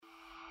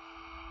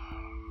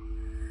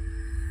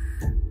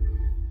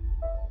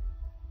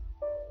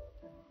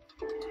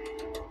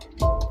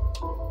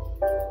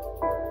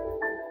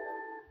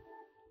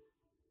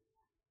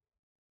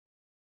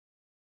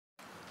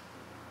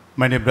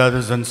My dear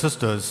brothers and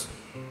sisters,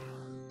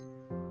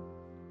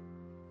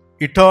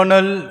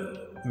 eternal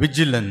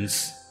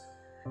vigilance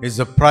is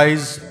the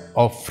price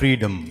of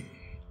freedom.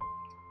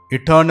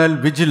 Eternal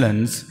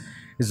vigilance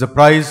is the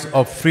price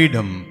of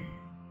freedom.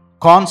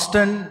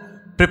 Constant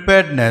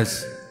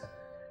preparedness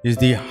is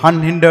the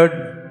unhindered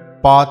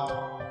path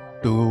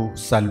to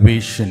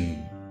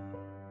salvation.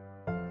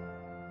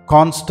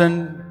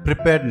 Constant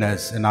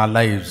preparedness in our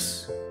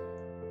lives,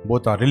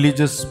 both our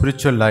religious,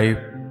 spiritual life,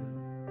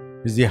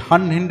 is the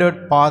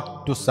unhindered path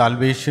to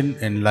salvation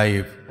in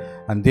life.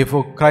 And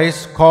therefore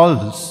Christ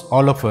calls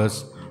all of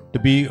us to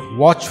be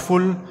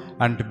watchful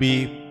and to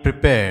be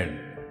prepared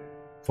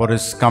for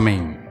His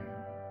coming.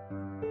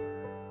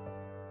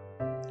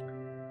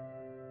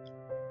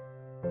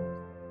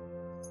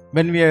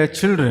 When we were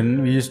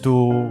children, we used to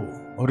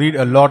read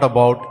a lot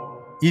about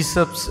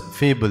Aesop's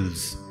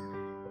fables.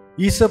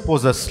 Aesop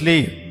was a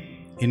slave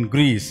in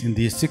Greece in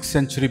the 6th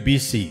century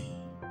BC.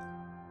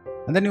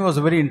 And then he was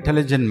a very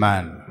intelligent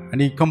man,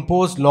 and he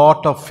composed a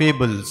lot of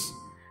fables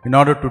in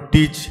order to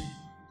teach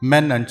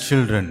men and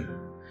children.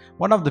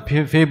 One of the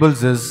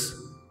fables is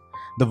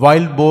the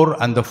wild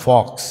boar and the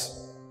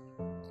fox.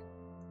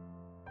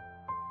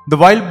 The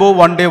wild boar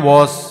one day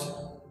was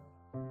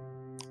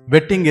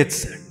whetting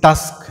its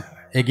tusk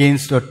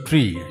against a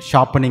tree,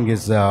 sharpening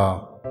his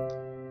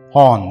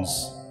horns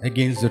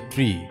against the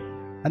tree.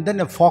 And then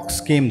a fox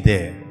came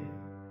there.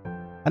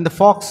 And the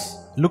fox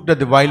looked at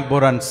the wild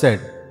boar and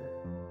said,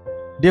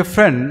 "Dear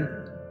friend,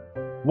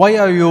 why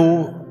are you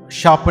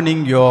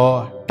sharpening your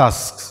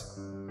tusks?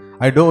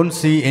 I don't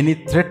see any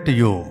threat to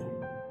you.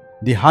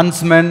 The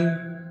huntsmen,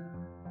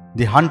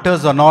 the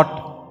hunters are not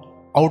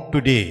out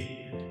today,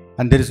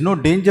 and there is no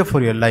danger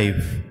for your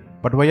life.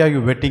 But why are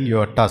you whetting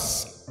your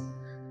tusks?"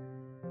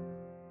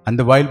 And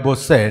the wild boar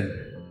said,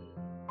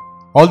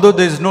 "Although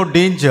there is no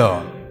danger,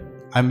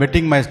 I am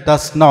whetting my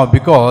tusks now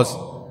because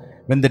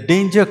when the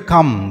danger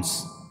comes,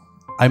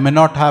 I may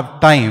not have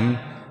time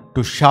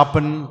to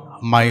sharpen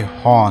my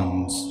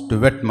horns, to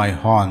whet my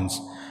horns,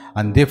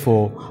 and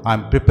therefore I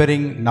am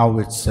preparing now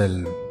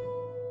itself."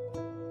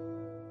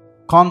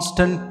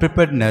 Constant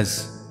preparedness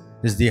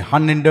is the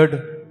unhindered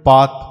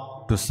path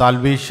to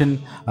salvation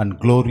and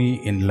glory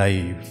in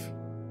life.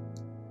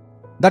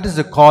 That is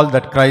the call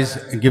that Christ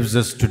gives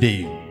us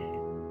today.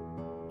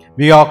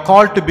 We are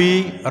called to be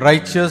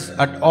righteous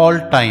at all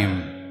time.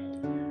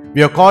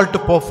 We are called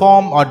to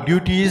perform our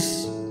duties,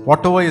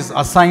 whatever is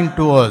assigned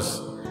to us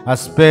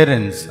as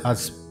parents, as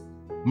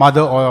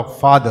mother or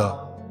father.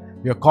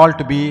 We are called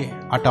to be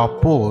at our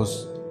post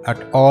at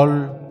all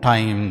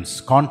times,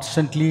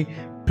 constantly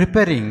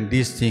preparing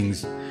these things.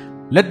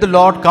 Let the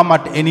Lord come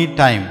at any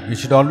time. You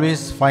should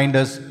always find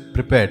us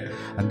prepared.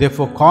 And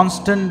therefore,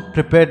 constant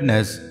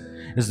preparedness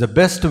is the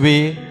best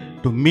way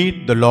to meet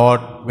the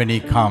Lord when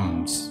He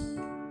comes.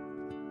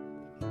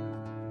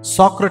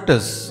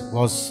 Socrates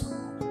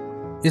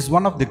is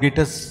one of the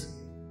greatest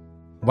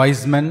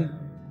wise men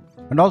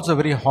and also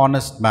a very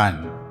honest man.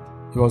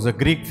 He was a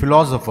Greek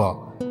philosopher,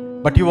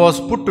 but he was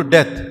put to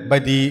death by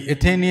the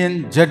Athenian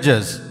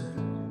judges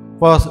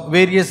for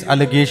various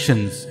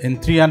allegations in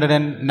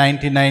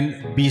 399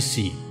 BC.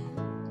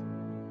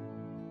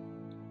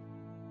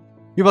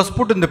 He was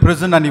put in the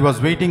prison and he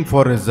was waiting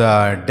for his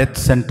death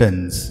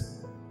sentence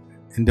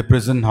in the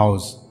prison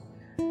house.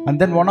 And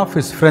then one of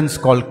his friends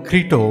called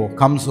Crito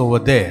comes over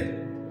there,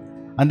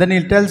 and then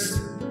he tells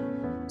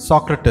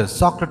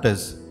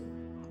Socrates,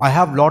 "I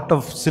have lot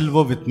of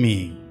silver with me,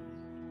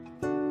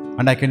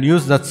 and I can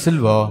use that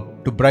silver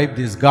to bribe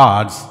these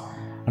guards,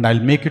 and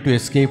I'll make you to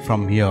escape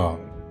from here."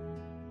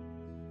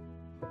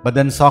 But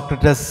then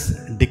Socrates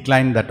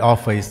declined that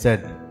offer. He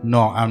said,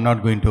 "No, I'm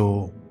not going to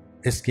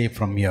escape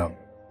from here."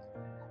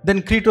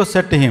 Then Crito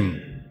said to him,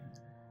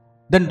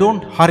 "Then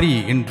don't hurry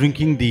in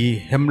drinking the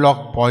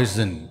hemlock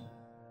poison.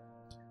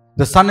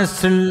 The sun is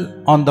still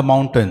on the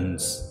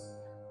mountains,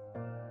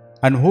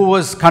 and who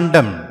was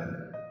condemned,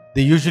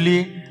 they usually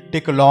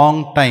take a long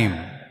time.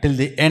 Till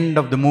the end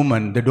of the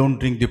moment, they don't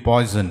drink the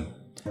poison.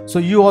 So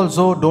you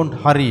also don't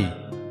hurry.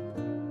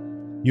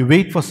 You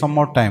wait for some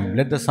more time.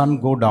 Let the sun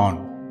go down.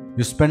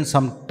 You spend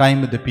some time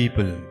with the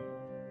people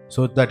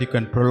so that you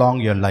can prolong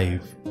your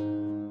life."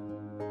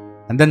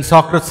 And then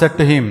Socrates said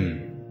to him,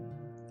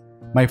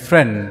 "My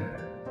friend,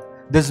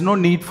 there's no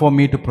need for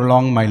me to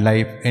prolong my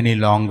life any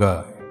longer.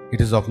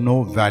 It is of no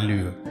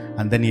value."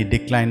 And then he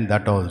declined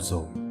that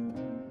also.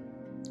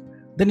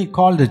 Then he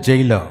called the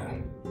jailer,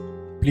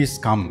 "Please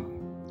come."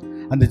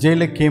 And the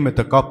jailer came with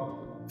a cup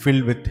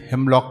filled with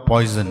hemlock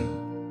poison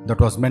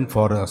that was meant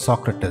for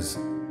Socrates.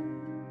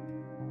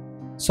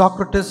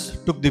 Socrates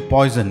took the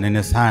poison in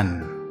his hand,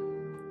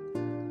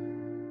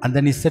 and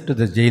then he said to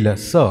the jailer,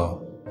 "Sir,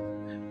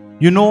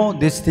 you know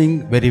this thing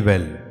very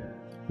well.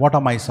 What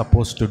am I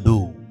supposed to do?"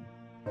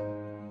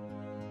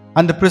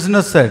 And the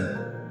prisoner said,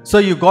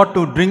 "Sir, you got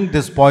to drink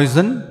this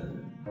poison,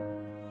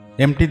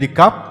 empty the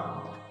cup,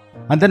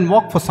 and then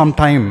walk for some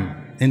time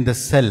in the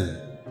cell.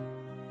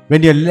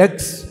 When your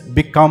legs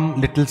become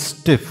little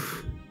stiff,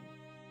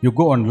 you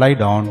go and lie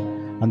down,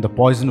 and the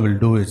poison will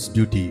do its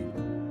duty."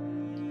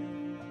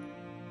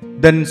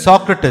 Then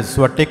Socrates,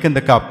 who had taken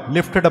the cup,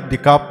 lifted up the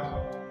cup,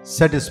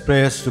 said his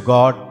prayers to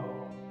God,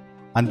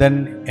 and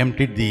then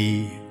emptied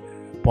the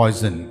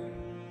poison.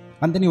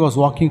 And then he was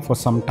walking for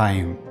some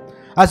time.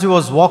 As he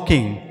was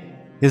walking,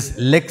 his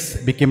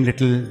legs became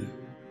little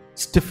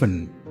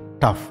stiffened,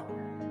 tough.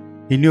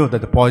 He knew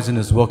that the poison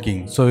is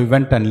working, so he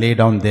went and lay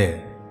down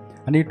there.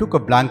 And he took a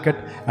blanket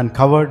and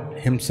covered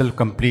himself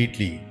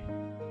completely.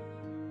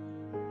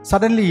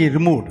 Suddenly he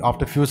removed,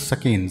 after a few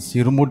seconds,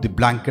 he removed the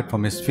blanket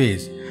from his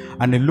face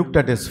and he looked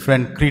at his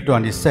friend Crito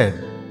and he said,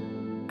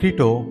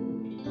 Crito,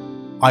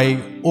 I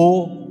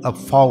owe a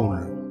fowl,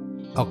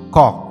 a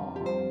cock,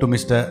 to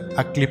Mr.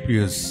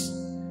 Asclepius.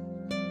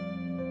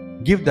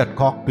 Give that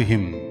cock to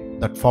him,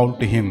 that fowl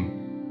to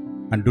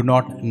him, and do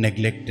not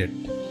neglect it.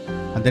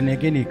 And then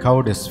again he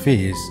covered his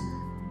face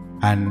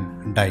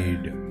and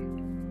died.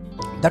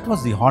 That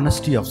was the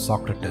honesty of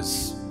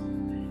Socrates.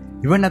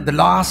 Even at the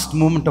last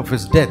moment of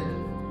his death,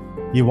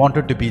 he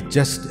wanted to be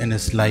just in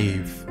his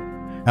life.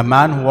 A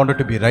man who wanted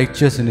to be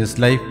righteous in his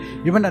life,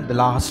 even at the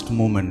last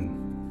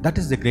moment. That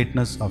is the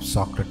greatness of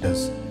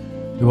Socrates.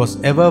 He was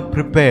ever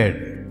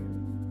prepared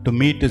to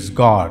meet his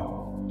God.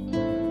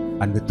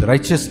 And with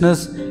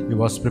righteousness, he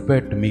was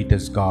prepared to meet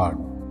his God.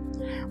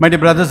 My dear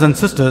brothers and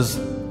sisters,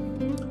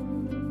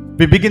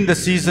 we begin the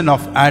season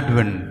of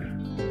Advent.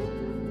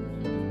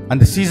 And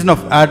the season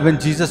of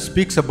Advent, Jesus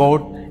speaks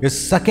about his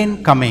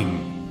second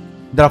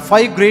coming. There are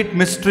 5 great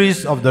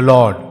mysteries of the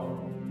Lord.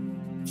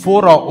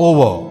 4 are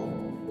over,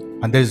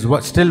 and there is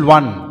still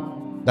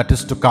one that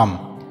is to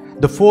come.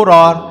 The 4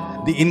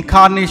 are the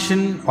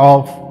incarnation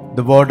of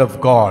the Word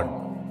of God,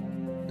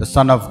 the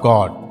Son of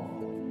God,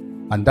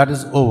 and that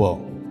is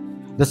over.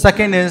 The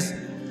second is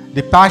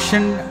the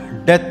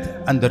passion, death,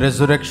 and the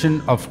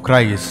resurrection of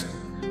Christ,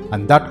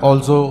 and that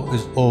also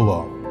is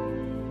over.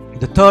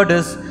 The third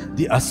is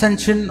the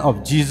ascension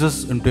of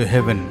Jesus into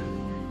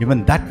heaven.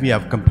 Even that we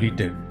have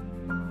completed.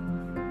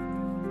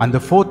 And the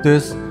fourth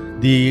is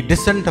the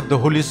descent of the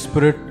Holy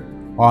Spirit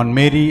on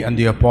Mary and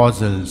the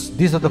apostles.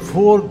 These are the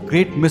 4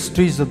 great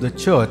mysteries of the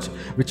church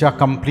which are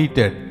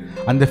completed.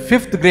 And the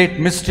 5th great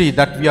mystery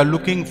that we are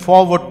looking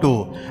forward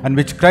to, and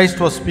which Christ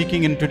was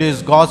speaking in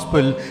today's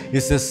gospel,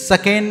 is his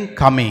second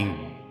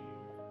coming.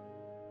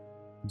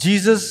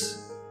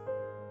 Jesus,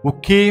 who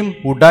came,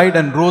 who died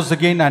and rose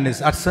again and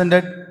is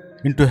ascended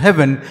into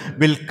heaven,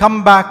 will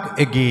come back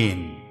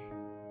again.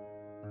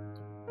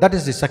 That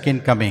is the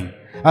second coming.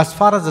 As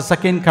far as the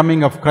second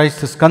coming of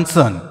Christ is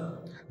concerned,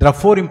 there are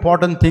 4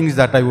 important things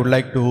that I would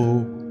like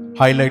to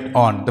highlight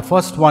on. The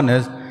first one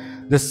is,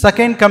 the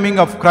second coming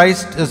of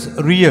Christ is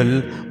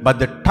real, but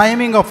the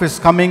timing of his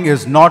coming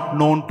is not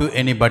known to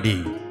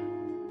anybody.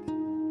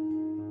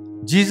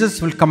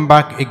 Jesus will come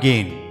back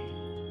again.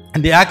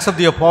 In the Acts of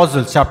the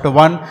Apostles, chapter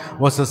 1,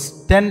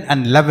 verses 10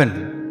 and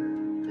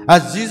 11,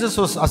 as Jesus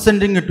was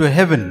ascending into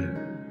heaven,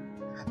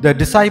 the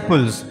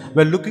disciples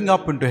were looking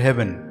up into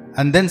heaven.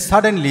 And then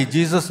suddenly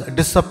Jesus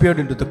disappeared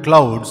into the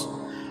clouds,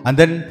 and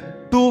then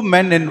 2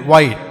 men in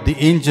white, the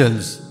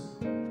angels,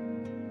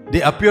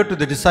 they appeared to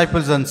the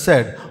disciples and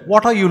said,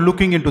 "What are you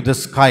looking into the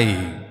sky?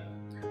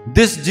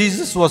 This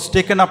Jesus was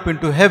taken up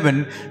into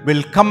heaven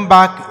will come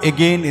back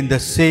again in the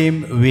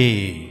same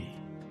way."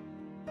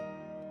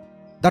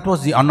 That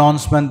was the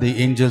announcement the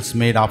angels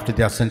made after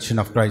the ascension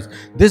of Christ.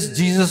 This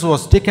Jesus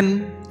was taken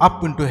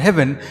up into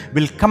heaven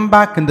will come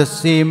back in the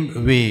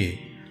same way.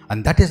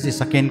 And that is the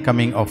second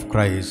coming of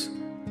Christ.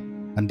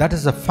 And that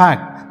is a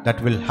fact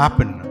that will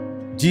happen.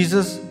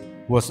 Jesus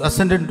was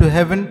ascended to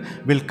heaven,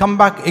 will come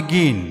back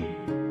again.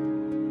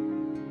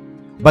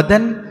 But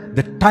then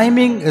the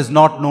timing is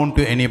not known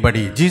to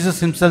anybody. Jesus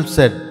himself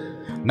said,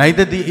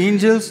 neither the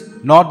angels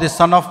nor the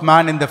Son of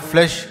Man in the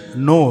flesh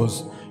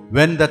knows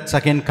when that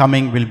second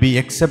coming will be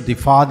except the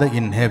Father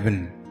in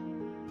heaven.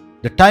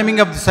 The timing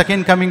of the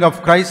second coming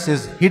of Christ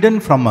is hidden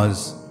from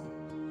us.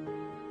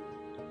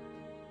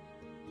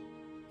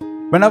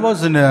 When I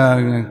was in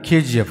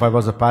KGF, I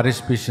was a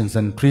parish patient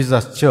in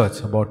Presa's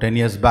church about 10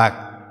 years back.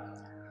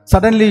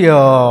 Suddenly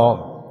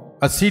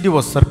a CD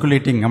was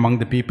circulating among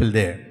the people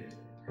there.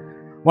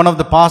 One of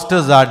the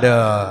pastors had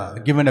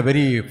given a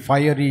very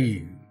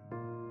fiery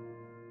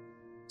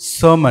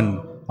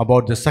sermon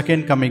about the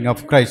second coming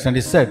of Christ, and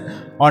he said,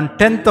 on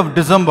 10th of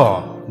December,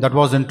 that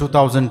was in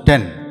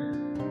 2010,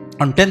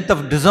 on 10th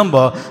of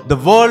December, the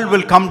world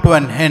will come to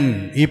an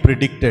end, he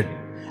predicted.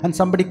 And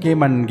somebody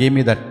came and gave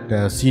me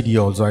that CD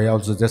also. I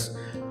also just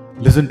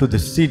listened to the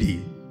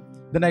CD.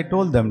 Then I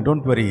told them,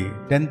 don't worry,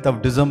 10th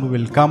of December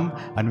will come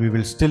and we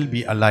will still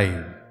be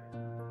alive.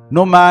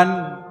 No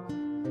man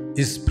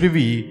is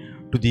privy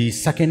to the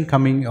second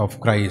coming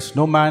of Christ.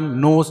 No man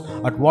knows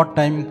at what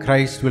time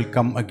Christ will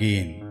come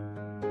again.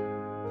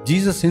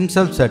 Jesus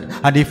himself said,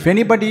 and if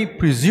anybody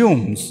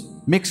presumes,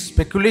 makes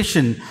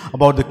speculation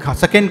about the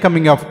second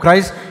coming of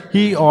Christ,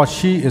 he or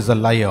she is a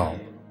liar.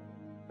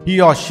 He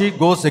or she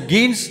goes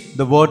against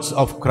the words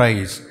of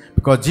Christ.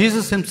 Because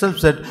Jesus himself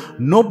said,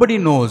 nobody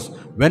knows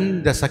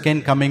when the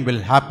second coming will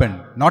happen.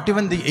 Not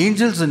even the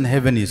angels in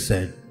heaven, he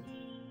said.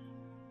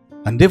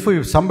 And therefore,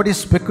 if somebody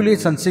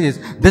speculates and says,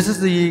 this is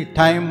the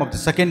time of the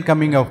second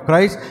coming of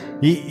Christ,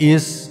 he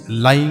is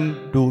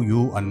lying to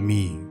you and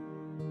me.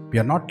 We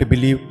are not to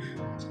believe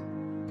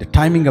the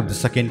timing of the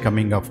second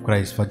coming of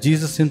Christ. For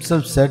Jesus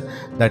himself said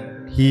that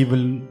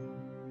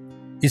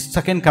his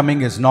second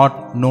coming is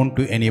not known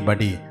to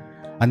anybody.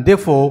 And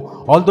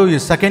therefore, although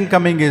his second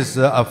coming is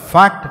a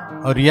fact,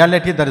 a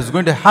reality that is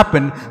going to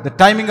happen, the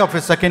timing of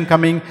his second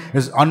coming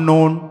is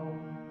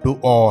unknown to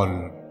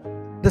all.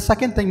 The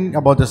second thing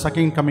about the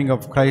second coming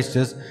of Christ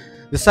is,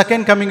 the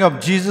second coming of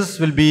Jesus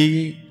will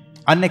be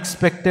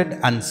unexpected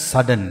and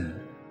sudden.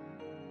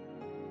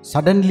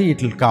 Suddenly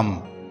it will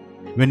come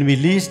when we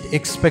least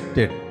expect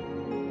it.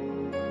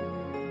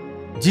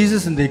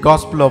 Jesus in the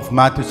Gospel of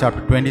Matthew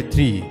chapter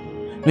 23,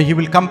 he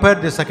will compare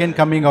the second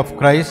coming of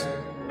Christ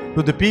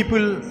to the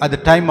people at the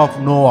time of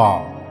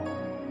Noah.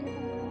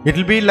 It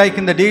will be like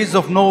in the days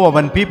of Noah,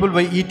 when people were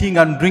eating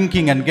and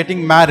drinking and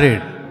getting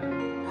married,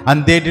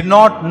 and they did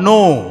not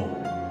know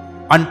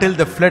until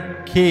the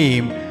flood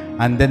came,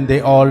 and then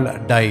they all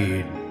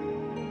died.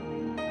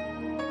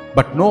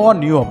 But Noah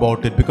knew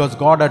about it because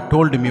God had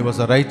told him he was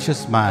a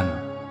righteous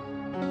man.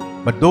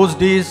 But those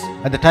days,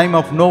 at the time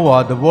of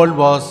Noah, the world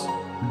was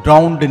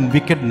drowned in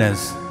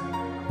wickedness,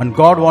 and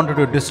God wanted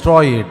to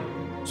destroy it.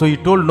 So he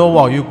told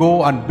Noah, you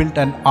go and build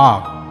an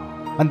ark.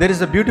 And there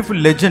is a beautiful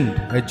legend,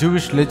 a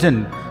Jewish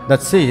legend,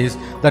 that says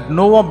that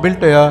Noah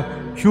built a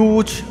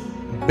huge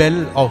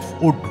bell of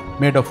wood,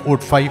 made of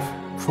wood,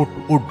 5-foot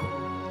wood.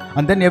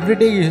 And then every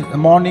day,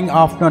 morning,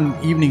 afternoon,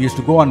 evening, he used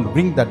to go and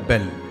ring that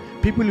bell.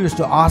 People used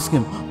to ask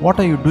him, what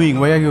are you doing?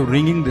 Why are you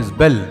ringing this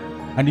bell?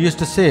 And he used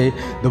to say,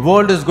 the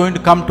world is going to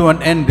come to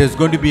an end. There's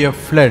going to be a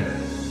flood.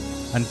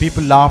 And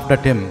people laughed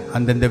at him.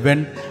 And then they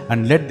went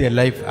and led their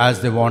life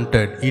as they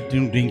wanted,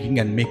 eating, drinking,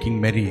 and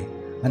making merry.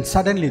 And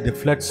suddenly the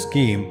floods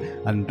came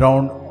and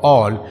drowned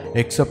all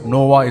except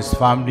Noah, his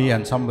family,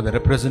 and some of the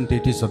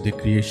representatives of the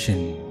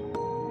creation.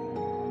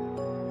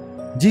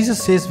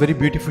 Jesus says very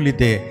beautifully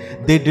there,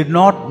 they did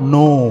not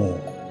know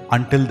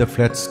until the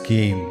floods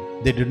came.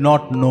 They did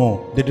not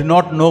know. They did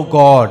not know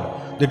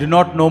God. They did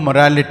not know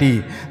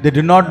morality. They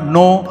did not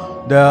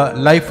know the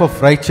life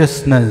of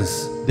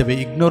righteousness. They were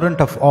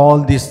ignorant of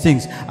all these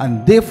things,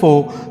 and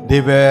therefore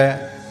they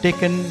were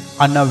taken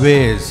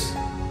unawares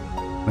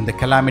when the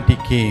calamity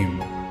came.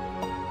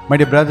 My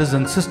dear brothers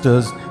and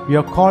sisters, we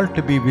are called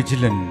to be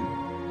vigilant.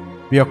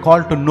 We are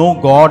called to know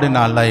God in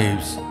our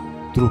lives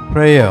through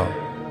prayer,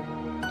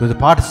 through the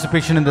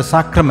participation in the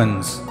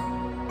sacraments,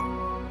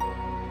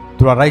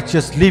 through our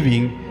righteous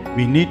living.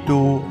 We need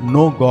to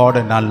know God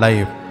in our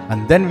life,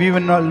 and then we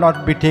will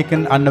not be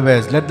taken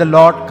unawares. Let the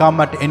Lord come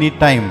at any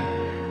time,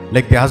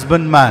 like the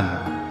husbandman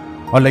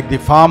or like the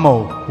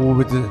farmer who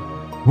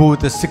with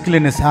the sickle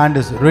in his hand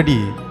is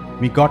ready.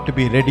 We got to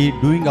be ready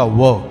doing our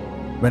work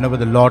whenever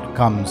the Lord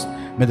comes.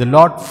 May the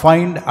Lord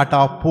find at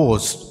our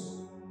post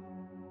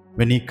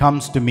when he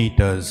comes to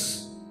meet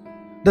us.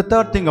 The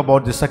third thing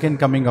about the second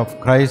coming of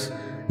Christ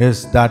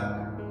is that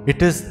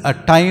it is a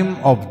time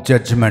of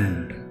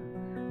judgment.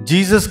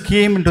 Jesus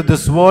came into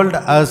this world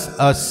as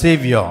a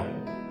savior,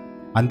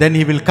 and then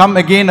he will come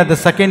again at the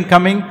second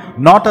coming,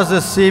 not as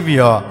a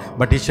savior,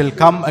 but he shall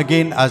come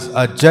again as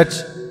a judge,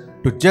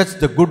 to judge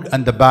the good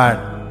and the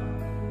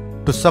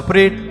bad, to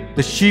separate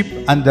the sheep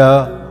and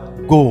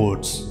the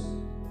goats.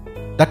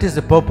 That is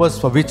the purpose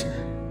for which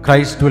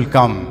Christ will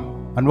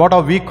come. And what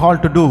are we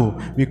called to do?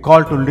 We are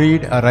called to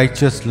lead a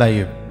righteous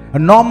life, a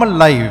normal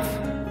life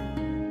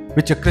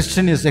which a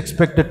Christian is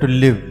expected to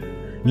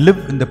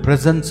live in the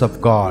presence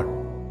of God.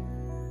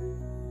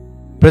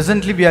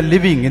 Presently we are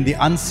living in the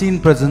unseen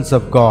presence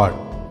of God,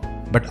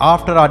 but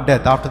after our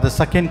death, after the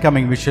second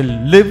coming, we shall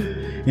live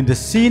in the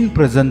seen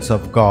presence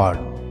of God.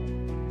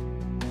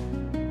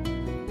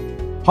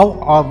 How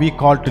are we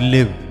called to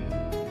live?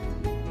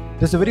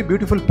 There's a very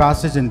beautiful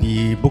passage in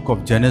the book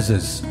of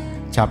Genesis,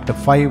 chapter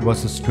 5,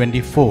 verses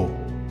 24.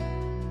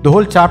 The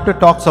whole chapter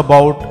talks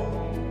about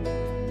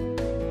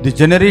the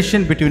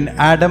generation between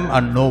Adam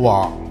and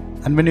Noah.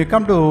 And when you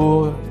come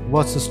to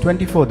verses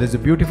 24, there's a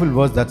beautiful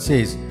verse that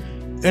says,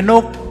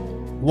 Enoch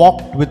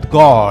walked with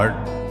God,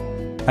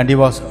 and he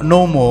was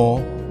no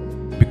more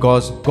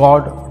because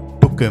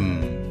God took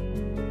him.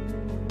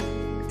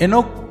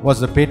 Enoch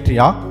was a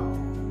patriarch.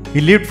 He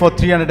lived for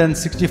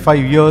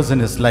 365 years in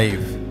his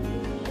life.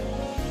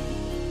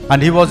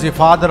 And he was the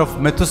father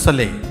of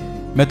Methuselah.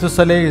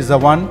 Methuselah is the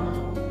one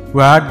who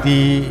had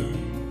the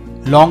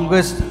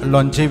longest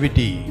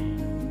longevity.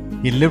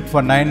 He lived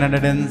for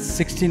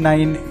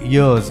 969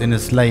 years in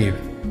his life.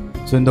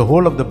 So in the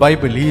whole of the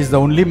Bible, he is the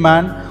only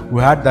man who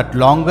had that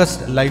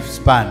longest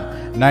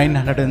lifespan,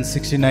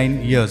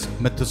 969 years,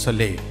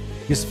 Methuselah.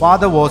 His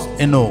father was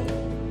Enoch.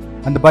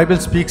 And the Bible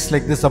speaks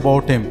like this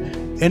about him.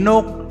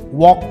 Enoch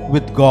walked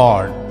with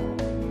God,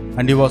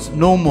 and he was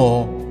no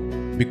more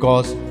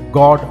because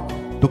God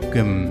took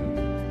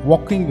him.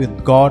 Walking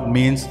with God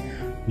means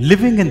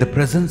living in the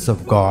presence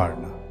of God,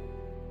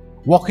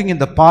 walking in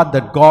the path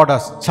that God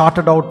has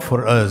charted out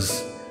for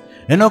us.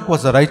 Enoch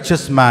was a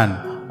righteous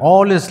man.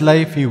 All his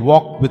life he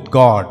walked with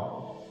God.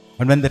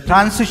 And when the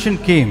transition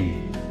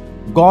came,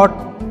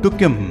 God took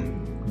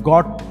him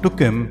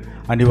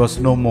and he was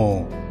no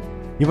more.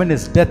 Even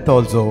his death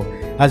also,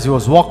 as he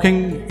was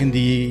walking in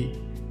the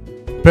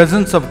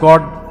presence of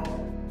God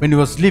when he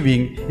was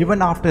living,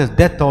 even after his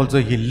death also,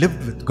 he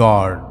lived with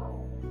God.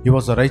 He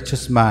was a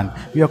righteous man.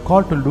 We are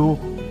called to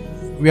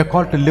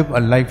live a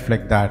life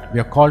like that. We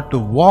are called to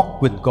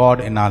walk with God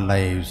in our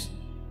lives.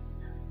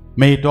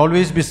 May it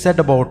always be said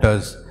about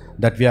us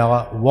that we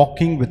are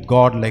walking with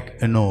God like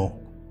Enoch.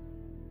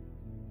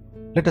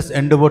 Let us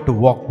endeavor to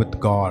walk with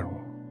God.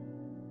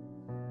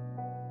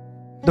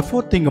 The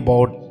fourth thing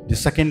about the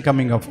second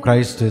coming of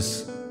Christ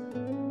is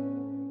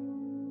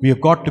we have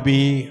got to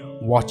be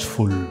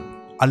watchful,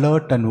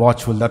 alert and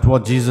watchful. That's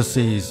what Jesus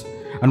says.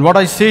 And what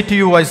I say to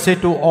you, I say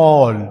to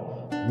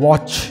all,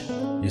 watch,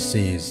 he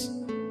says.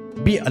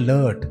 Be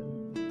alert.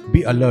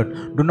 Be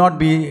alert. Do not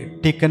be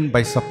taken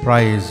by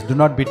surprise. Do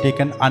not be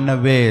taken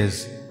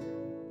unawares.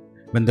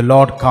 When the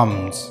Lord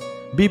comes,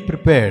 be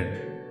prepared.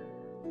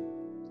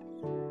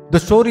 The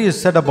story is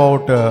said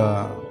about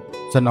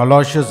St.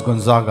 Aloysius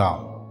Gonzaga.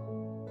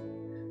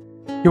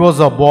 He was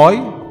a boy.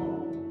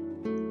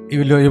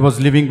 He was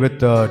living with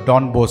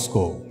Don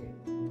Bosco.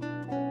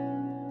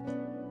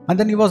 And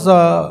then he was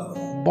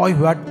a boy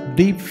who had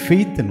deep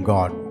faith in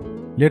God.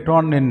 Later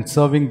on, in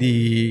serving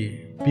the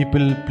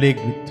people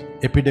plagued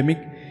with epidemic,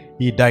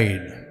 he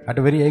died. At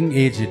a very young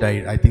age he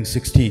died, I think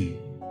 16,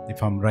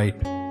 if I'm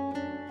right.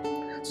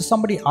 So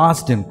somebody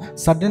asked him,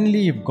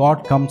 suddenly if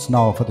God comes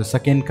now for the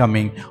second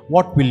coming,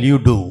 what will you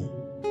do?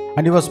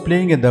 And he was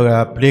playing in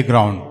the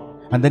playground.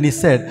 And then he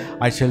said,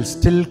 I shall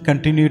still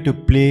continue to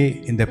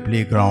play in the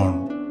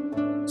playground.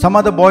 Some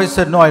other boys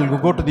said, no, I'll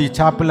go to the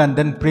chapel and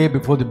then pray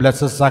before the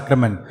Blessed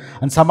Sacrament.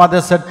 And some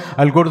others said,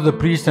 I'll go to the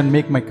priest and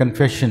make my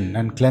confession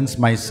and cleanse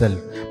myself.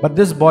 But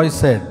this boy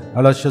said,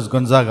 Aloysius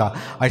Gonzaga,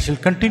 I shall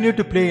continue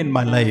to play in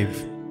my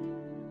life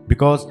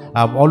because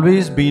I've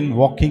always been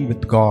walking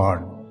with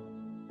God.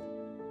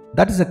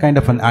 That is the kind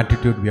of an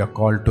attitude we are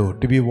called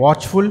to be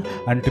watchful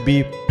and to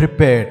be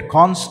prepared,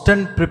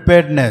 constant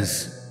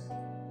preparedness.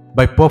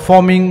 By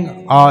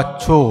performing our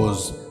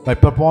chores, by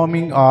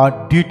performing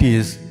our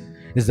duties,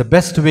 is the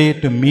best way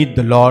to meet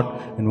the Lord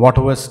in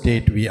whatever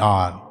state we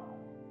are.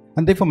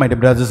 And therefore, my dear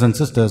brothers and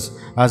sisters,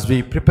 as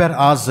we prepare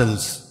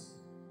ourselves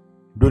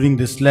during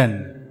this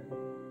Lent,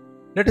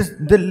 let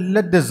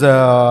this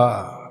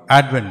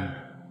Advent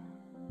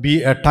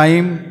be a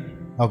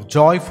time of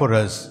joy for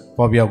us,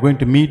 for we are going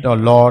to meet our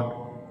Lord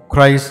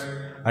Christ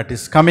at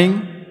His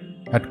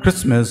coming, at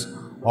Christmas,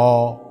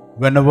 or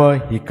whenever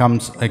He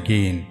comes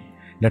again.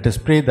 Let us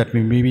pray that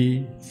we may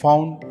be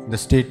found in the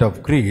state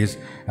of grace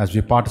as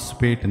we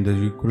participate in the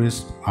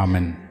Eucharist.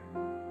 Amen.